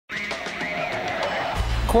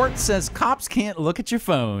Court says cops can't look at your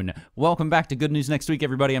phone. Welcome back to Good News Next Week,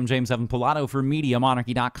 everybody. I'm James Evan Pilato for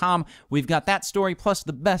MediaMonarchy.com. We've got that story plus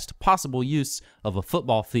the best possible use of a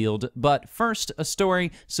football field. But first, a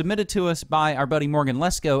story submitted to us by our buddy Morgan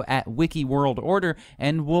Lesko at Wiki World Order,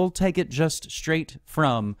 and we'll take it just straight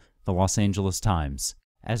from the Los Angeles Times.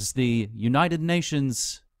 As the United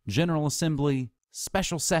Nations General Assembly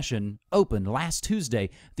special session opened last Tuesday,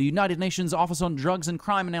 the United Nations Office on Drugs and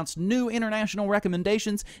Crime announced new international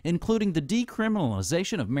recommendations, including the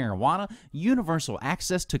decriminalization of marijuana, universal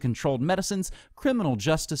access to controlled medicines, criminal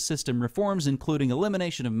justice system reforms, including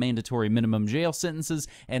elimination of mandatory minimum jail sentences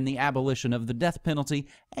and the abolition of the death penalty,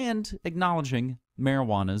 and acknowledging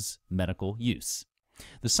marijuana's medical use.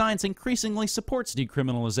 The science increasingly supports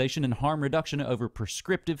decriminalization and harm reduction over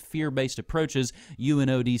prescriptive, fear-based approaches,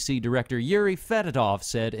 UNODC Director Yuri Fedotov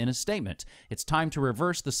said in a statement. It's time to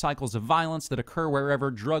reverse the cycles of violence that occur wherever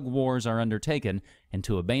drug wars are undertaken and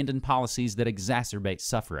to abandon policies that exacerbate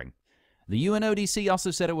suffering. The UNODC also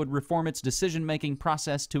said it would reform its decision-making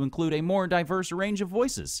process to include a more diverse range of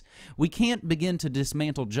voices. We can't begin to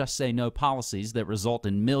dismantle just say no policies that result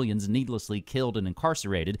in millions needlessly killed and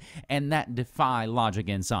incarcerated and that defy logic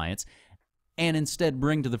and science, and instead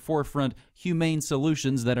bring to the forefront humane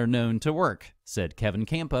solutions that are known to work, said Kevin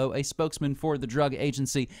Campo, a spokesman for the drug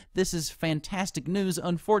agency. This is fantastic news.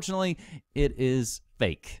 Unfortunately, it is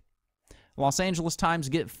fake. Los Angeles Times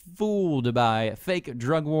get fooled by fake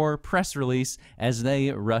drug war press release as they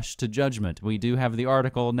rush to judgment. We do have the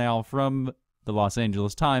article now from the Los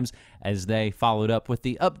Angeles Times as they followed up with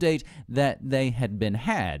the update that they had been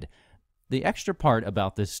had. The extra part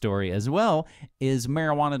about this story as well is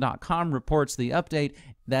marijuana.com reports the update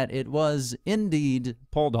that it was indeed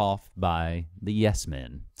pulled off by the Yes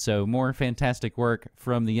Men. So more fantastic work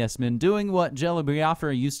from the Yes Men doing what Jello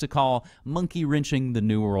Biafra used to call monkey wrenching the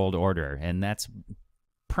New World Order, and that's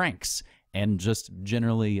pranks and just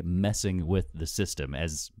generally messing with the system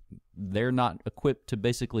as they're not equipped to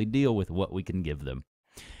basically deal with what we can give them.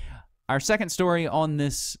 Our second story on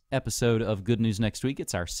this episode of Good News Next Week,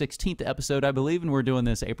 it's our 16th episode, I believe, and we're doing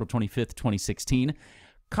this April 25th, 2016.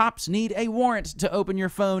 Cops need a warrant to open your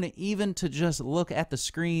phone, even to just look at the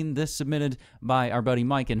screen. This submitted by our buddy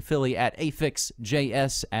Mike in Philly at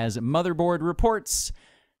AFIXJS as Motherboard reports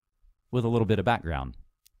with a little bit of background.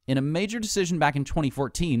 In a major decision back in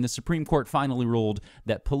 2014, the Supreme Court finally ruled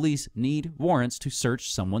that police need warrants to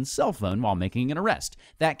search someone's cell phone while making an arrest.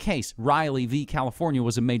 That case, Riley v. California,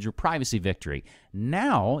 was a major privacy victory.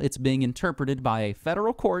 Now it's being interpreted by a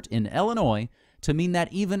federal court in Illinois to mean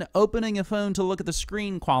that even opening a phone to look at the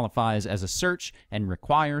screen qualifies as a search and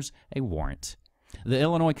requires a warrant. The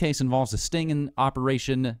Illinois case involves a sting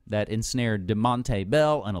operation that ensnared DeMonte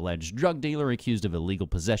Bell, an alleged drug dealer accused of illegal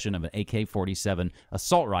possession of an AK-47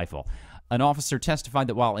 assault rifle. An officer testified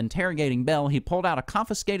that while interrogating Bell, he pulled out a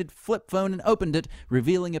confiscated flip phone and opened it,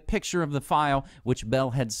 revealing a picture of the file which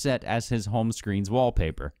Bell had set as his home screen's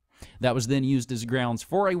wallpaper. That was then used as grounds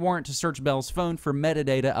for a warrant to search Bell's phone for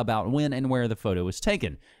metadata about when and where the photo was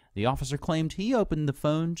taken. The officer claimed he opened the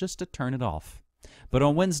phone just to turn it off. But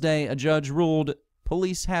on Wednesday, a judge ruled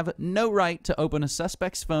police have no right to open a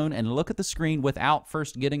suspect's phone and look at the screen without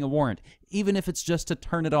first getting a warrant, even if it's just to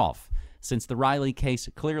turn it off, since the Riley case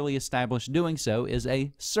clearly established doing so is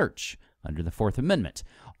a search under the Fourth Amendment.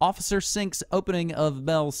 Officer Sink's opening of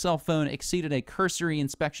Bell's cell phone exceeded a cursory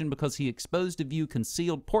inspection because he exposed to view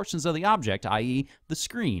concealed portions of the object, i.e. the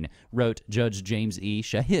screen, wrote Judge James E.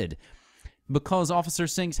 Shahid. Because Officer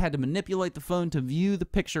Sinks had to manipulate the phone to view the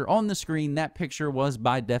picture on the screen, that picture was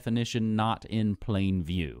by definition not in plain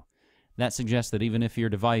view. That suggests that even if your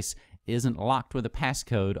device isn't locked with a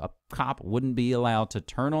passcode, a cop wouldn't be allowed to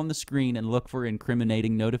turn on the screen and look for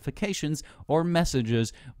incriminating notifications or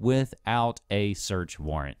messages without a search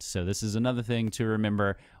warrant. So this is another thing to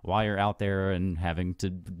remember while you're out there and having to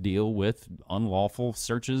deal with unlawful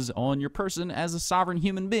searches on your person as a sovereign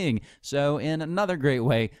human being. So in another great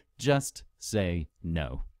way, just say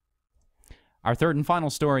no. Our third and final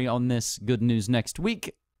story on this Good News Next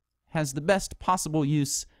Week has the best possible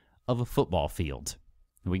use of a football field.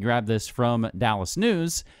 We grabbed this from Dallas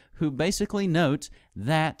News, who basically note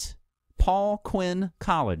that Paul Quinn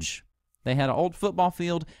College, they had an old football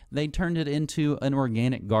field, they turned it into an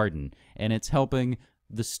organic garden, and it's helping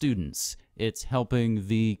the students, it's helping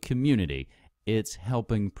the community, it's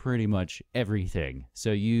helping pretty much everything.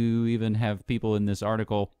 So you even have people in this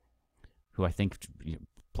article who I think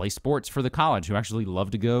play sports for the college, who actually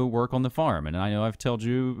love to go work on the farm. And I know I've told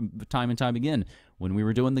you time and time again, when we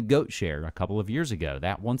were doing the goat share a couple of years ago,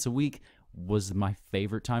 that once a week was my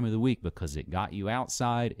favorite time of the week because it got you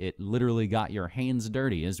outside. It literally got your hands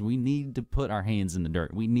dirty, as we need to put our hands in the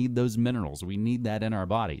dirt. We need those minerals. We need that in our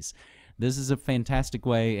bodies. This is a fantastic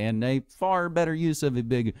way and a far better use of a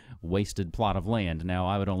big wasted plot of land. Now,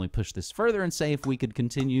 I would only push this further and say if we could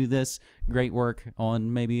continue this great work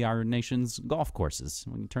on maybe our nation's golf courses,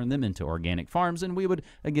 we can turn them into organic farms, and we would,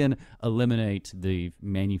 again, eliminate the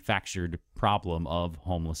manufactured problem of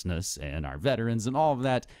homelessness and our veterans and all of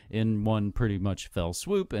that in one pretty much fell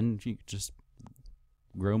swoop, and you could just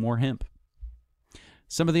grow more hemp.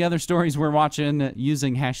 Some of the other stories we're watching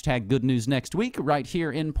using hashtag Good News Next Week. Right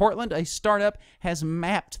here in Portland, a startup has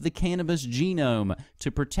mapped the cannabis genome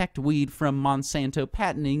to protect weed from Monsanto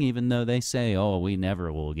patenting, even though they say, oh, we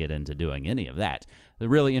never will get into doing any of that. The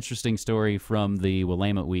really interesting story from the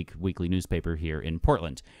Willamette Week weekly newspaper here in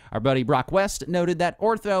Portland. Our buddy Brock West noted that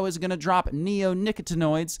Ortho is going to drop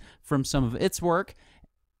neonicotinoids from some of its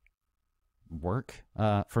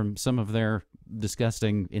from some of their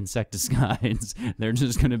disgusting insecticides. They're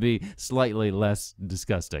just going to be slightly less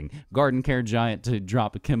disgusting. Garden care giant to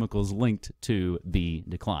drop chemicals linked to the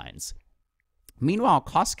declines. Meanwhile,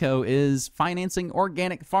 Costco is financing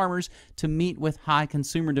organic farmers to meet with high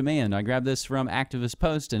consumer demand. I grabbed this from Activist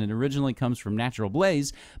Post, and it originally comes from Natural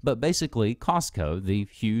Blaze, but basically Costco, the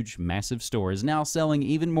huge, massive store, is now selling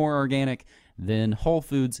even more organic than Whole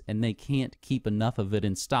Foods, and they can't keep enough of it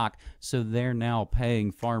in stock, so they're now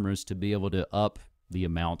paying farmers to be able to up the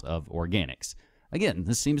amount of organics. Again,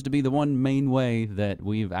 this seems to be the one main way that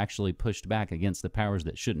we've actually pushed back against the powers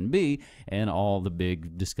that shouldn't be, and all the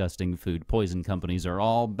big, disgusting food poison companies are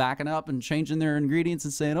all backing up and changing their ingredients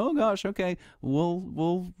and saying, oh gosh, okay,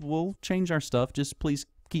 we'll change our stuff, just please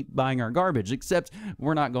keep buying our garbage, except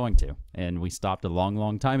we're not going to. And we stopped a long,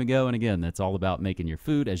 long time ago. And again, that's all about making your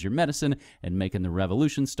food as your medicine and making the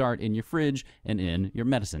revolution start in your fridge and in your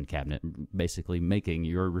medicine cabinet, basically making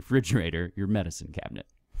your refrigerator your medicine cabinet.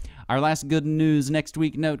 Our last Good News Next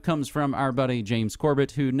Week note comes from our buddy James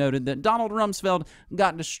Corbett, who noted that Donald Rumsfeld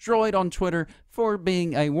got destroyed on Twitter for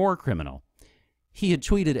being a war criminal. He had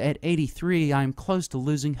tweeted, at 83, I'm close to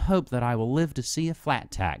losing hope that I will live to see a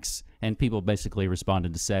flat tax. And people basically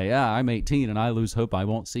responded to say, I'm 18 and I lose hope I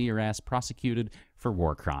won't see your ass prosecuted for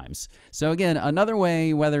war crimes. So again, another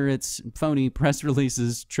way, whether it's phony press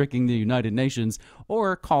releases tricking the United Nations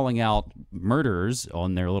or calling out murderers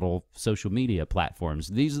on their little social media platforms,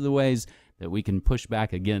 these are the ways that we can push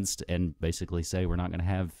back against and basically say we're not going to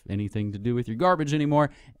have anything to do with your garbage anymore.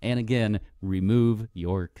 And again, remove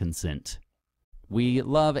your consent. We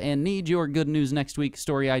love and need your Good News Next Week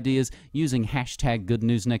story ideas using hashtag Good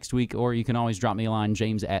News Next Week, or you can always drop me a line,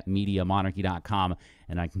 james@MediaMonarchy.com,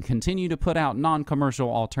 and I can continue to put out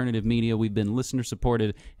non-commercial alternative media. We've been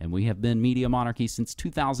listener-supported, and we have been Media Monarchy since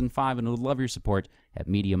 2005, and would love your support at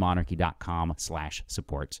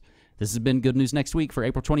MediaMonarchy.com/support. This has been Good News Next Week for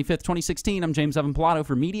April 25th, 2016. I'm James Evan Pilato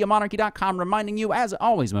for MediaMonarchy.com, reminding you, as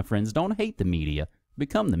always, my friends, don't hate the media.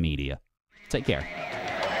 Become the media. Take care.